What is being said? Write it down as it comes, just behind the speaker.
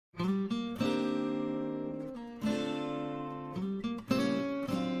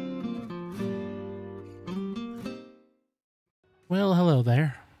Well, hello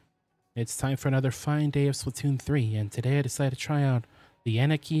there. It's time for another fine day of Splatoon 3, and today I decided to try out the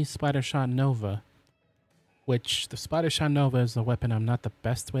Annaki Nova, which the Splattershot Nova is a weapon I'm not the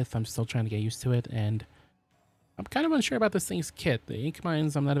best with. I'm still trying to get used to it, and I'm kind of unsure about this thing's kit. The Ink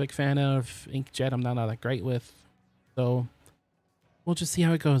Mines I'm not a big fan of, Inkjet I'm not all that great with, so we'll just see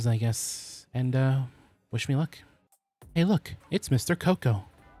how it goes, I guess, and wish me luck. Hey look, it's Mr. Coco.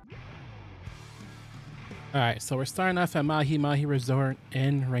 Alright, so we're starting off at Mahi Mahi Resort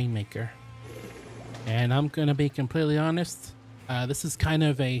in Rainmaker. And I'm gonna be completely honest, this is kind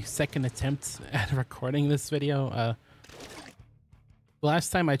of a second attempt at recording this video.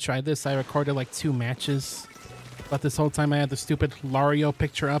 Last time I tried this, I recorded like 2 matches. But this whole time I had the stupid Lario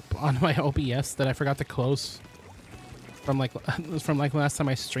picture up on my OBS that I forgot to close. From like last time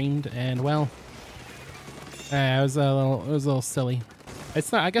I streamed, and well, it was a little silly.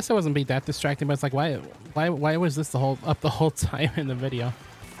 It's not. I guess it wasn't be that distracting, but it's like, why was this the whole time in the video? All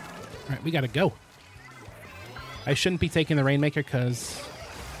right, we gotta go. I shouldn't be taking the Rainmaker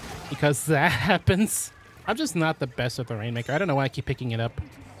because that happens. I'm just not the best with the Rainmaker. I don't know why I keep picking it up.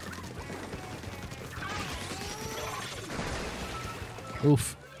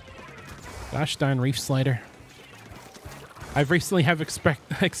 Oof. Gosh darn Reef Slider. I've recently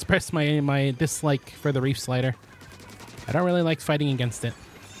expressed my dislike for the Reef Slider. I don't really like fighting against it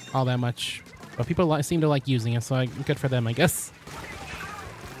all that much, but people seem to like using it, so good for them, I guess.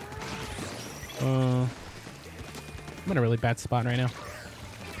 I'm in a really bad spot right now.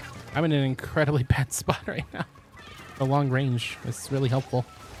 I'm in an incredibly bad spot right now. The long range is really helpful.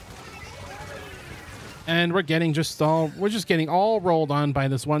 And we're just getting all rolled on by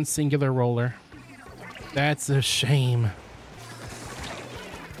this one singular roller. That's a shame.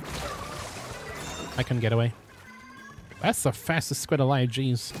 I couldn't get away. That's the fastest squid alive,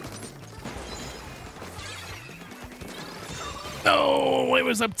 jeez. Oh, it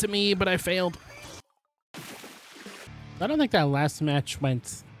was up to me, but I failed. I don't think that last match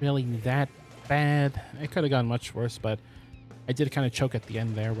went really that bad. It could have gone much worse, but I did kind of choke at the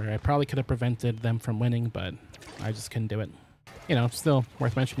end there, where I probably could have prevented them from winning, but I just couldn't do it. You know, still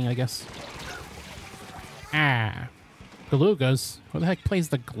worth mentioning, I guess. Ah. Galugas? Who the heck plays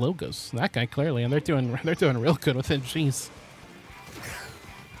the Galugas? That guy, clearly, and they're doing real good with it, jeez.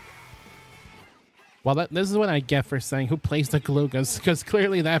 Well, this is what I get for saying who plays the Galugas, because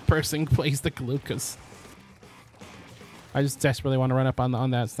clearly that person plays the Galugas. I just desperately want to run up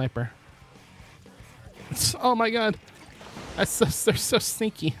on that sniper. Oh my god. They're so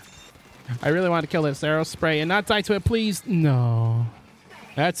sneaky. I really want to kill this arrow spray and not die to it, please. No.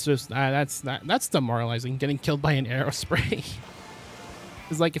 That's just that's demoralizing, getting killed by an arrow spray.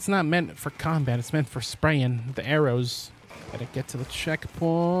 It's like it's not meant for combat, it's meant for spraying the arrows. Gotta get to the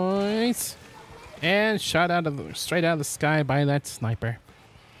checkpoint. And shot straight out of the sky by that sniper.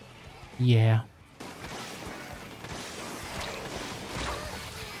 Yeah.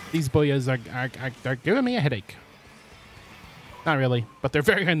 These boyas are giving me a headache. Not really, but they're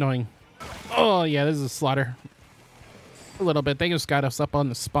very annoying. Oh yeah, this is a slaughter. A little bit. They just got us up on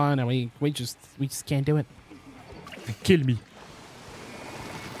the spawn, and we just can't do it. Kill me.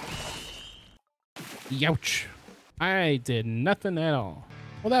 Youch. I did nothing at all.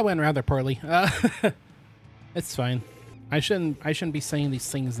 Well, that went rather poorly. It's fine. I shouldn't be saying these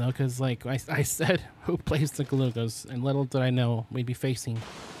things though, because like I said, who plays the Galugas, and little did I know we'd be facing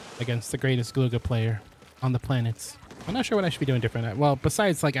against the greatest Galuga player on the planet. I'm not sure what I should be doing different. Well,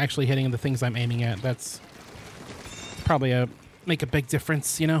 besides like actually hitting the things I'm aiming at, that's probably make a big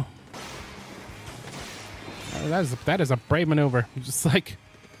difference, you know. That is a brave maneuver. Just like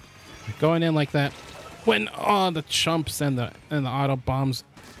going in like that when all the chumps and the auto bombs.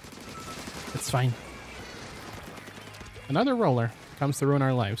 It's fine. Another roller comes to ruin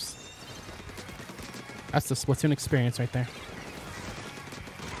our lives. That's the Splatoon experience right there.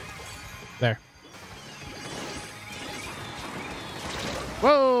 There.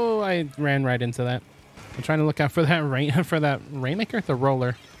 Whoa! I ran right into that. I'm trying to look out for that Rainmaker, the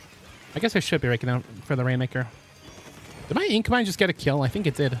roller. I guess I should be looking out for the Rainmaker. Did my Ink Mine just get a kill? I think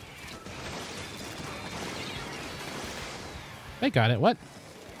it did. They got it. What?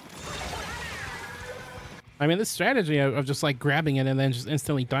 I mean, this strategy of just like grabbing it and then just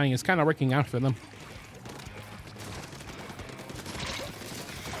instantly dying is kind of working out for them.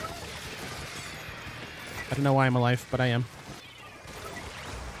 I don't know why I'm alive, but I am.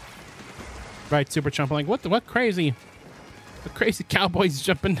 Right, super chump. Like, what crazy cowboys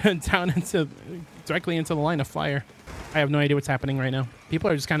jumping down directly into the line of fire. I have no idea what's happening right now. People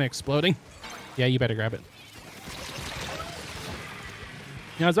are just kind of exploding. Yeah, you better grab it.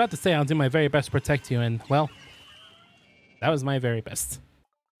 I was about to say I'll do my very best to protect you, and, well, That was my very best.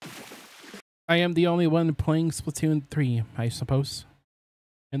 I am the only one playing Splatoon 3, I suppose,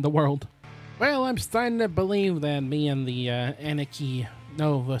 in the world. Well, I'm starting to believe that me and the Annaki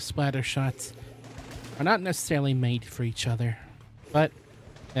Nova splatter shots are not necessarily made for each other. But,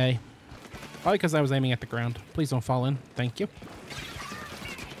 hey, probably because I was aiming at the ground. Please don't fall in. Thank you.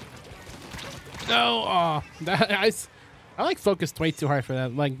 No! Oh, I like focused way too hard for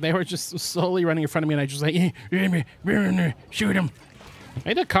that. Like, they were just slowly running in front of me and I just like, shoot him. I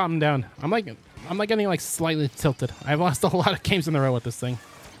need to calm down. I'm like getting like slightly tilted. I've lost a lot of games in a row with this thing.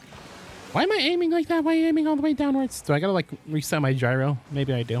 Why am I aiming like that? Why am I aiming all the way downwards? Do I gotta like reset my gyro?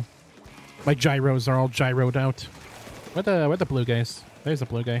 Maybe I do. My gyros are all gyroed out. Where the blue guys? There's a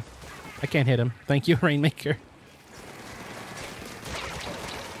blue guy. I can't hit him. Thank you, Rainmaker.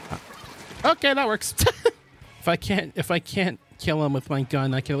 Okay, that works. If I can't kill him with my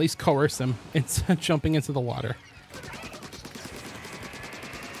gun, I can at least coerce him into jumping into the water.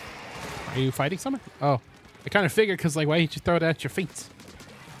 Are you fighting someone? Oh, I kind of figured because like, why did you throw it at your feet?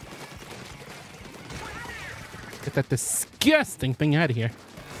 Get that disgusting thing out of here.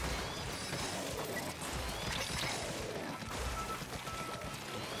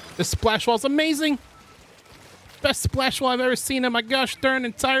 This splash wall's amazing. Best splash wall I've ever seen in my gosh darn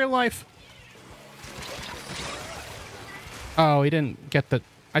entire life. Oh, we didn't get the...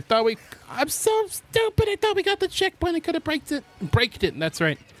 I'm so stupid. I thought we got the checkpoint. I could have braked it. That's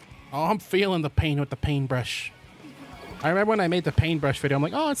right. Oh, I'm feeling the pain with the paintbrush. I remember when I made the paintbrush video, I'm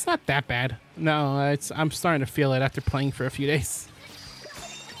like, oh, it's not that bad. No, I'm starting to feel it after playing for a few days.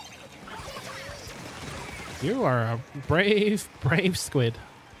 You are a brave, brave squid.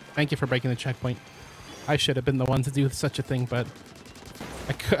 Thank you for breaking the checkpoint. I should have been the one to do such a thing, but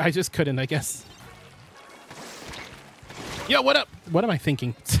I just couldn't, I guess. Yo, what up? What am I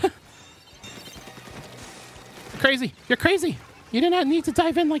thinking? You're crazy. You're crazy. You did not need to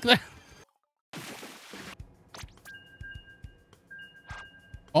dive in like that.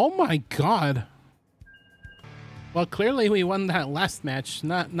 Oh my god. Well, clearly we won that last match,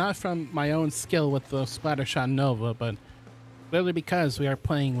 not from my own skill with the Splattershot Nova, but clearly because we are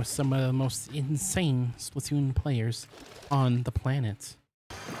playing with some of the most insane Splatoon players on the planet.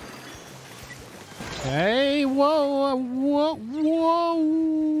 Hey, whoa, whoa,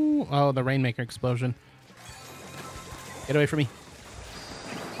 whoa. Oh, the Rainmaker explosion. Get away from me.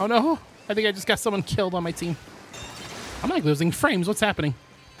 Oh no, I think I just got someone killed on my team. I'm like losing frames, what's happening?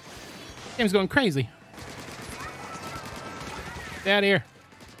 Game's going crazy. Get out of here.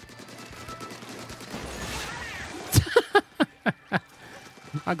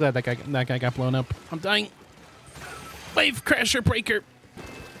 I'm glad that guy got blown up. I'm dying. Wave crasher breaker.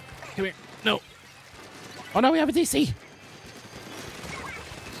 Come here. No. Oh no, we have a DC.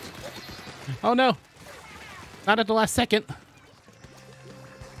 Oh no. Not at the last second.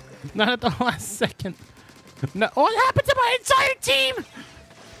 Not at the last second. No. What happened to my entire team?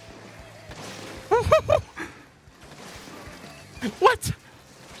 What?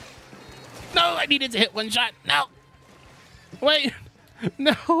 No, I needed to hit one shot. No. Wait.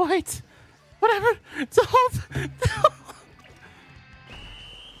 No, wait. Whatever. It's a hold. No.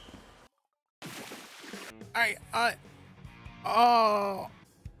 Alright, oh.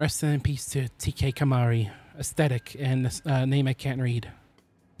 Rest in peace to TK Kamari. Aesthetic and name I can't read.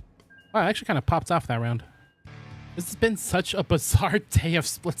 Wow, I actually kind of popped off that round. This has been such a bizarre day of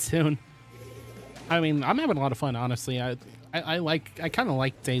Splatoon. I mean, I'm having a lot of fun, honestly. I kind of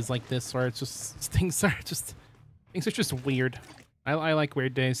like days like this where it's just things are just weird. I like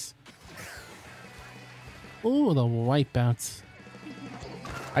weird days. Ooh, the wipeouts.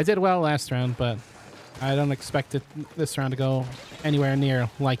 I did well last round, but I don't expect this round to go anywhere near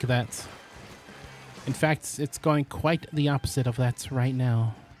like that. In fact, it's going quite the opposite of that right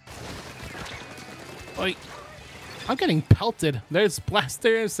now. Oi. I'm getting pelted. There's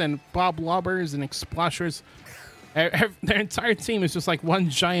blasters and bob lobbers and exploshers. Their entire team is just like one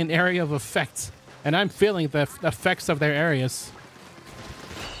giant area of effect. And I'm feeling the effects of their areas.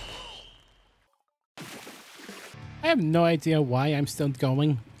 I have no idea why I'm still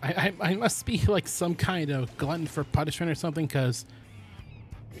going. I must be like some kind of glutton for punishment or something, because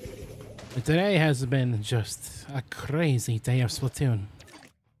today has been just a crazy day of Splatoon.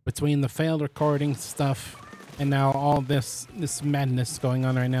 Between the failed recording stuff and now all this madness going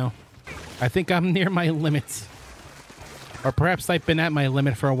on right now. I think I'm near my limit. Or perhaps I've been at my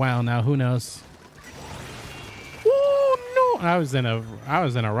limit for a while now, who knows. Oh no! I was in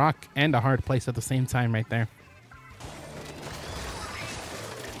a rock and a hard place at the same time right there.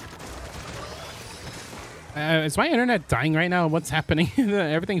 Is my internet dying right now? What's happening?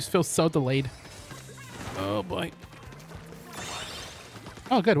 Everything feels so delayed. Oh boy.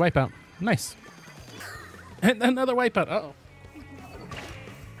 Oh, good. Wipeout. Nice. And another wipeout. Uh-oh.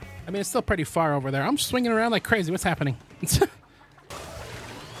 I mean, it's still pretty far over there. I'm swinging around like crazy. What's happening?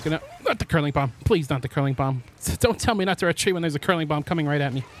 Not the curling bomb. Please, not the curling bomb. Don't tell me not to retreat when there's a curling bomb coming right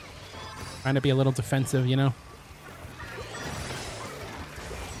at me. Trying to be a little defensive, you know?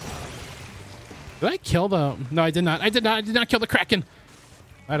 Did I kill the... No, I did not. I did not kill the Kraken.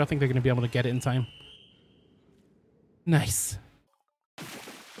 I don't think they're going to be able to get it in time. Nice.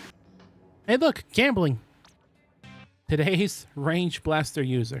 Hey, look. Gambling. Today's range blaster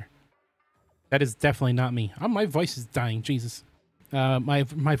user. That is definitely not me. Oh, my voice is dying. Jesus. My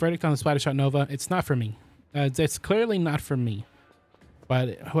verdict on the Splattershot Nova, it's not for me. It's clearly not for me.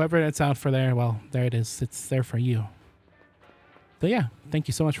 But whoever it's out for there, well, there it is. It's there for you. So yeah, thank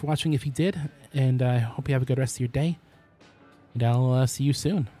you so much for watching if you did. And I hope you have a good rest of your day. And I'll see you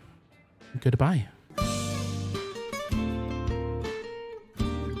soon. Goodbye.